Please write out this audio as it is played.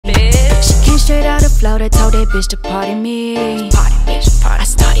told that bitch to pardon me. I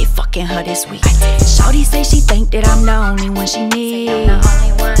started fucking her this week. Shawty say she think that I'm the only one she needs.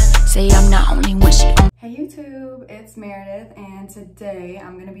 Say I'm the only one she on. Hey YouTube, it's Meredith, and today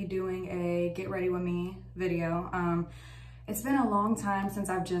I'm gonna be doing a get ready with me video. It's been a long time since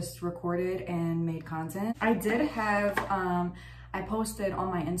I've just recorded and made content. I did have, I posted on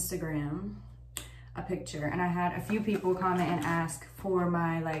my Instagram a picture, and I had a few people comment and ask for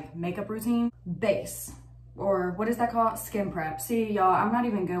my like makeup routine. Base, or what is that called? Skin prep. See y'all, I'm not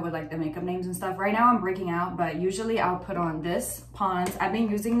even good with like the makeup names and stuff. Right now I'm breaking out, but usually I'll put on this Pond's. I've been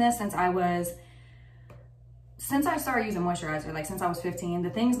using this since I started using moisturizer, like since I was 15. The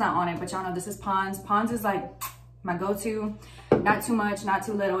thing's not on it, but y'all know this is Pond's. Pond's is like my go-to. Not too much, not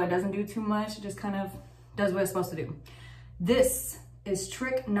too little. It doesn't do too much. It just kind of does what it's supposed to do. This is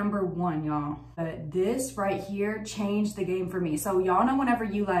trick number 1, y'all. But this right here changed the game for me. So y'all know whenever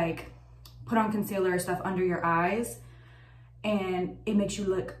you like put on concealer or stuff under your eyes and it makes you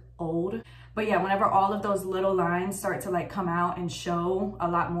look old. But yeah, whenever all of those little lines start to like come out and show a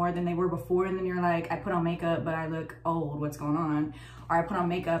lot more than they were before, and then you're like, I put on makeup, but I look old, what's going on? Or I put on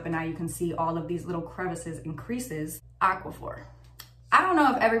makeup and now you can see all of these little crevices and creases. Aquaphor. I don't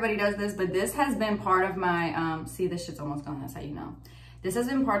know if everybody does this, but this has been part of my, see, this shit's almost gone, that's how you know. This has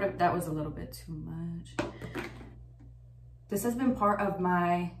been part of, that was a little bit too much. This has been part of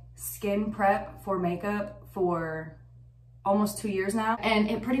my skin prep for makeup for almost 2 years now. And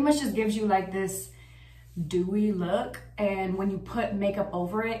it pretty much just gives you like this dewy look. And when you put makeup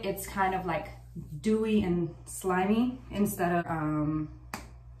over it, it's kind of like dewy and slimy instead of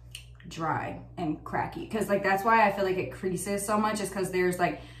dry and cracky. Cause like, that's why I feel like it creases so much, is cause there's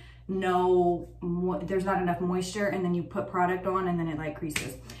like there's not enough moisture, and then you put product on and then it like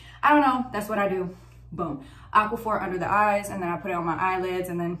creases. I don't know, that's what I do. Boom. Aquaphor under the eyes, and then I put it on my eyelids,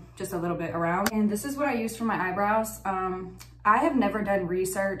 and then just a little bit around. And this is what I use for my eyebrows. I have never done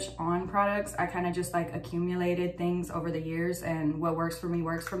research on products. I kind of just like accumulated things over the years, and what works for me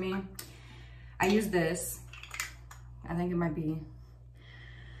works for me. I use this. I think it might be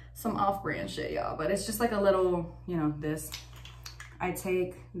some off-brand shit, y'all, but it's just like a little, you know, this. I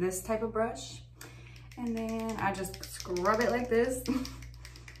take this type of brush and then I just scrub it like this. And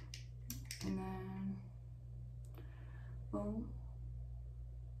then, boom.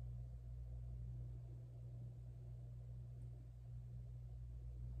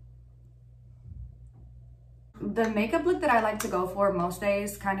 The makeup look that I like to go for most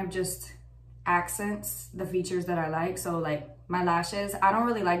days kind of just accents the features that I like. So like my lashes, I don't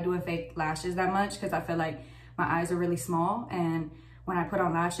really like doing fake lashes that much because I feel like my eyes are really small, and when I put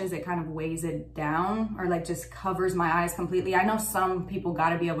on lashes, it kind of weighs it down, or like just covers my eyes completely. I know some people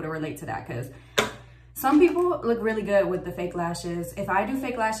gotta be able to relate to that, because some people look really good with the fake lashes. If I do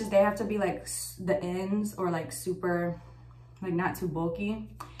fake lashes, they have to be like the ends, or like super, like not too bulky.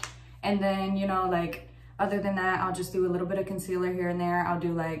 And then, you know, like other than that, I'll just do a little bit of concealer here and there. I'll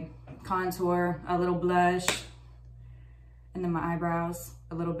do like contour, a little blush, and then my eyebrows,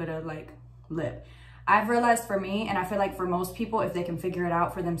 a little bit of like lip. I've realized for me, and I feel like for most people, if they can figure it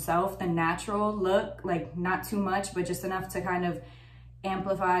out for themselves, the natural look, like not too much, but just enough to kind of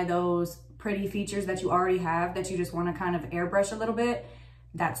amplify those pretty features that you already have, that you just want to kind of airbrush a little bit,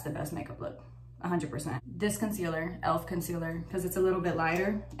 that's the best makeup look, 100%. This concealer, e.l.f. concealer, because it's a little bit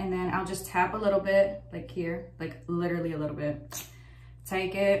lighter, and then I'll just tap a little bit, like here, like literally a little bit.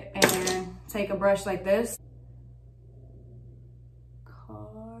 Take it and take a brush like this.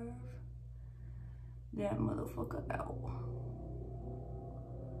 That motherfucker out.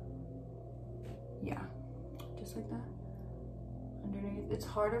 Yeah, just like that. Underneath. It's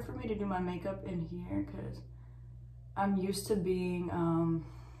harder for me to do my makeup in here because I'm used to being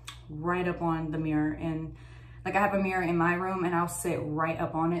right up on the mirror, and like I have a mirror in my room and I'll sit right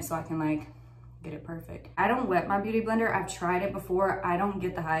up on it so I can like get it perfect. I don't wet my beauty blender. I've tried it before. I don't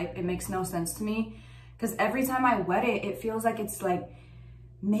get the hype. It makes no sense to me because every time I wet it, it feels like it's like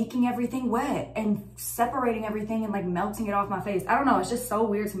making everything wet and separating everything and like melting it off my face. I don't know, it's just so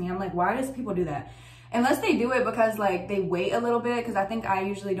weird to me. I'm like, why does people do that? Unless they do it because like they wait a little bit, because I think I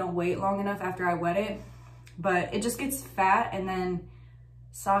usually don't wait long enough after I wet it, but it just gets fat and then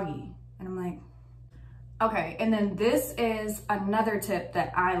soggy. And I'm like, okay. And then this is another tip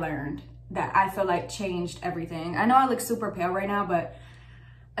that I learned that I feel like changed everything. I know I look super pale right now, but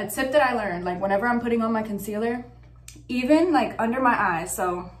a tip that I learned, like whenever I'm putting on my concealer, even like under my eyes,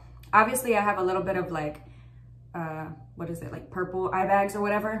 so obviously I have a little bit of like what is it, like purple eye bags or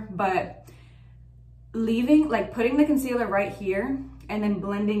whatever, but leaving, like putting the concealer right here and then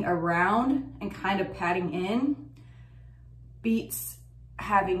blending around and kind of patting in beats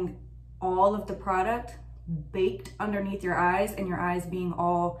having all of the product baked underneath your eyes and your eyes being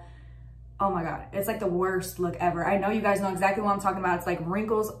all, oh my God, it's like the worst look ever. I know you guys know exactly what I'm talking about. It's like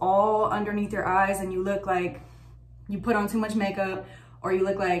wrinkles all underneath your eyes and you look like you put on too much makeup or you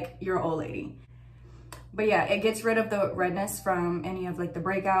look like you're an old lady. But yeah, it gets rid of the redness from any of like the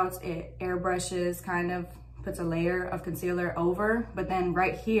breakouts. It airbrushes, kind of puts a layer of concealer over, but then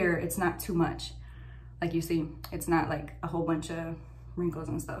right here, it's not too much. Like you see, it's not like a whole bunch of wrinkles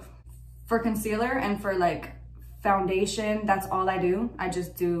and stuff. For concealer and for like foundation, that's all I do. I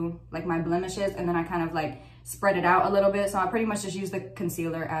just do like my blemishes and then I kind of like spread it out a little bit. So I pretty much just use the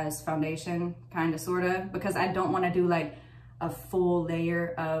concealer as foundation, kind of, sort of, because I don't want to do like a full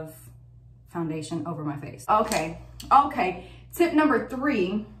layer of foundation over my face. Okay, tip number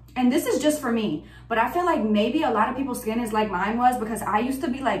 3, and this is just for me, but I feel like maybe a lot of people's skin is like mine was, because I used to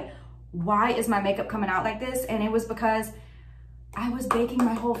be like, why is my makeup coming out like this? And it was because I was baking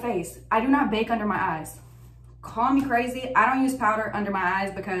my whole face. I do not bake under my eyes. Call me crazy. I don't use powder under my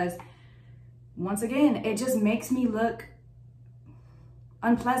eyes because, once again, it just makes me look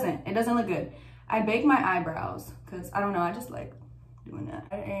unpleasant. It doesn't look good. I bake my eyebrows because, I don't know, I just like doing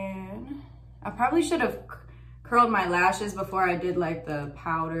that. And I probably should have curled my lashes before I did like the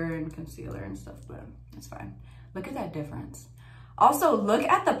powder and concealer and stuff, but it's fine. Look at that difference. Also, look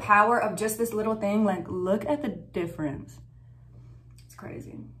at the power of just this little thing. Like, look at the difference. It's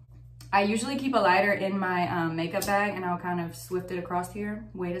crazy. I usually keep a lighter in my makeup bag and I'll kind of swift it across here.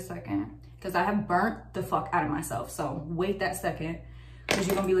 Wait a second, because I have burnt the fuck out of myself. So wait that second, because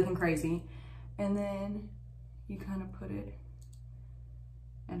you're gonna be looking crazy. And then you kind of put it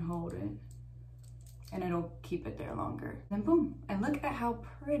and hold it and it'll keep it there longer. Then boom, and look at how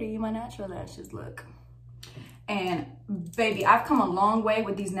pretty my natural lashes look. And baby, I've come a long way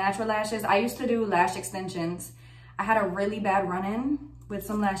with these natural lashes. I used to do lash extensions. I had a really bad run-in with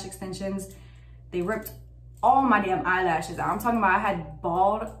some lash extensions. They ripped all my damn eyelashes out. I'm talking about I had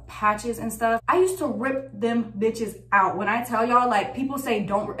bald patches and stuff. I used to rip them bitches out. When I tell y'all, like, people say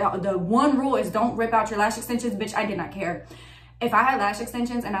don't, the one rule is don't rip out your lash extensions. Bitch, I did not care. If I had lash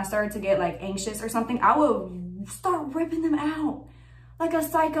extensions and I started to get like anxious or something, I would start ripping them out like a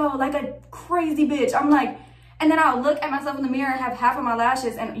psycho, like a crazy bitch. I'm like, and then I'll look at myself in the mirror and have half of my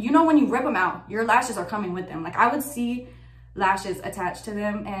lashes, and you know when you rip them out, your lashes are coming with them. Like, I would see lashes attached to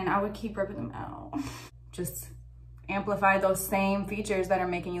them and I would keep ripping them out. Just amplify those same features that are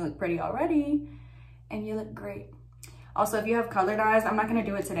making you look pretty already, and you look great. Also, if you have colored eyes, I'm not gonna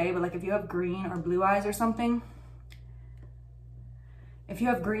do it today, but like if you have green or blue eyes or something, if you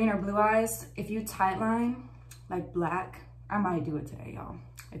have green or blue eyes, if you tight line like black, I might do it today, y'all.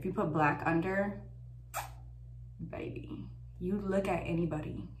 If you put black under, baby, you look at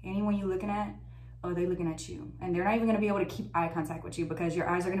anybody, anyone you looking at, oh, they looking at you. And they're not even gonna be able to keep eye contact with you because your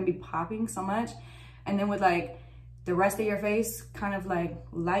eyes are gonna be popping so much. And then with like the rest of your face kind of like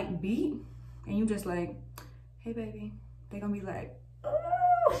light beat, and you just like, hey baby, they gonna be like,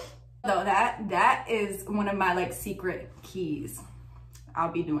 oh. So that is one of my like secret keys. I'll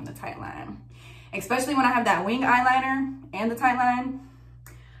be doing the tight line, especially when I have that wing eyeliner and the tight line.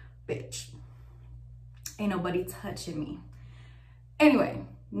 Bitch, ain't nobody touching me. Anyway,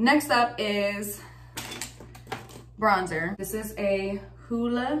 next up is bronzer. This is a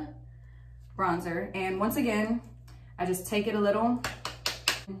Hoola bronzer, and once again, I just take it a little.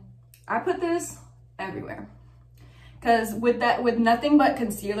 I put this everywhere because with nothing but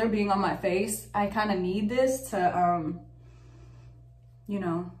concealer being on my face, I kind of need this to you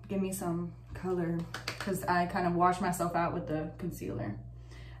know, give me some color, because I kind of wash myself out with the concealer.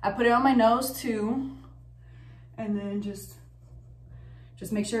 I put it on my nose too, and then just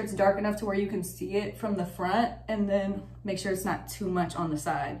make sure it's dark enough to where you can see it from the front, and then make sure it's not too much on the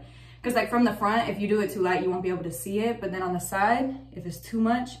side. Because like from the front, if you do it too light, you won't be able to see it, but then on the side, if it's too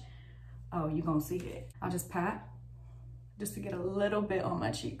much, oh, you're gonna see it. I'll just pat just to get a little bit on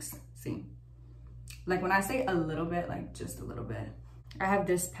my cheeks. See? Like when I say a little bit, like just a little bit. I have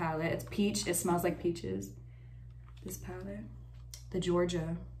this palette. It's peach. It smells like peaches. This palette, the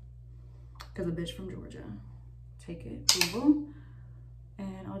Georgia, because a bitch from Georgia. Take it, boom, boom,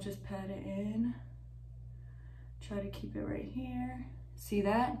 and I'll just pat it in. Try to keep it right here. See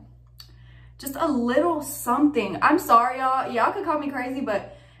that? Just a little something. I'm sorry, y'all. Y'all could call me crazy,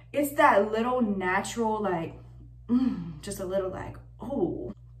 but it's that little natural, like, just a little like,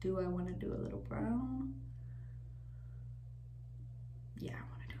 oh. Do I want to do a little brown? Yeah, I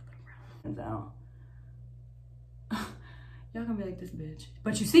want to do a little brown. Y'all gonna be like, this bitch.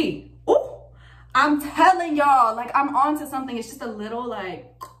 But you see, oh, I'm telling y'all, like, I'm onto something. It's just a little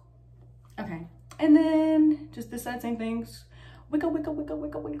like, okay. And then just the same things. Wicka, wicka, wicka,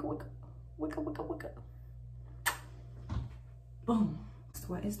 wicka, wicka, wicka. Boom. So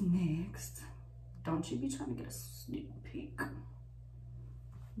what is next? Don't you be trying to get a sneak peek.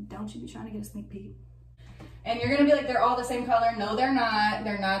 Don't you be trying to get a sneak peek. And you're gonna be like, they're all the same color. No, they're not.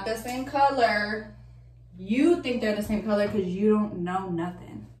 They're not the same color. You think they're the same color because you don't know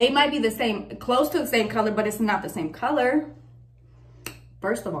nothing. They might be the same, close to the same color, but it's not the same color.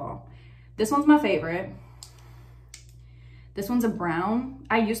 First of all, this one's my favorite. This one's a brown.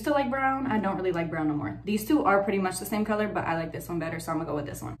 I used to like brown. I don't really like brown no more. These two are pretty much the same color, but I like this one better, so I'm gonna go with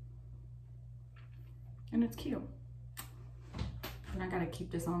this one. And it's cute. And I gotta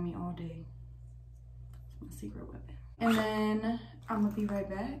keep this on me all day. It's my secret weapon. And then I'm gonna be right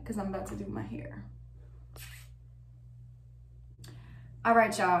back because I'm about to do my hair. All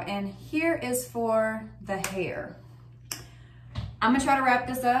right, y'all, and here is for the hair. I'm gonna try to wrap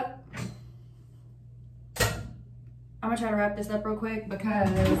this up. I'm gonna try to wrap this up real quick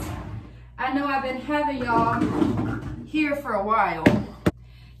because I know I've been having y'all here for a while.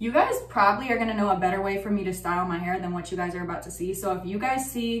 You guys probably are gonna know a better way for me to style my hair than what you guys are about to see. So if you guys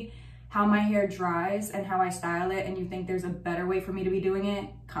see how my hair dries and how I style it and you think there's a better way for me to be doing it,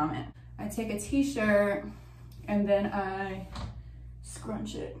 comment. I take a t-shirt and then I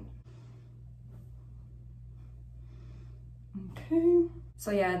scrunch it. Okay. So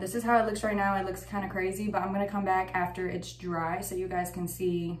yeah, this is how it looks right now. It looks kind of crazy, but I'm gonna come back after it's dry so you guys can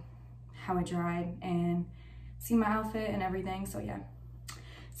see how it dried and see my outfit and everything. So yeah,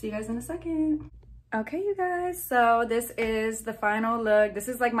 see you guys in a second. Okay, you guys, so this is the final look. This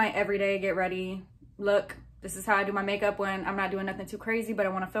is like my everyday get ready look. This is how I do my makeup when I'm not doing nothing too crazy, but I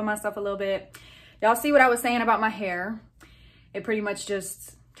wanna film myself a little bit. Y'all see what I was saying about my hair? It pretty much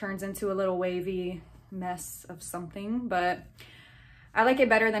just turns into a little wavy mess of something, but I like it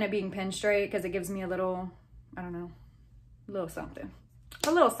better than it being pin straight because it gives me a little, I don't know, a little something.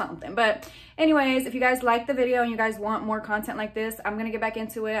 But anyways, if you guys like the video and you guys want more content like this, I'm gonna get back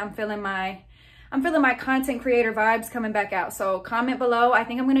into it. I'm feeling my content creator vibes coming back out. So comment below. I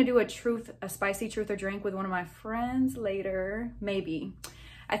think I'm gonna do a spicy truth or drink with one of my friends later, maybe.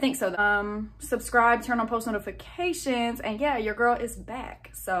 I think so. Subscribe, turn on post notifications, and yeah, your girl is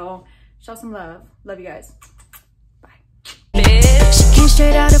back. So show some love. Love you guys. Came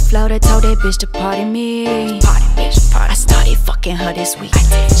straight out of Florida, told that bitch to party me. I started fucking her this week.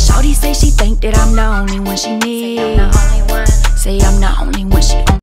 Shawty say she think that I'm the only one she need. Say I'm the only one she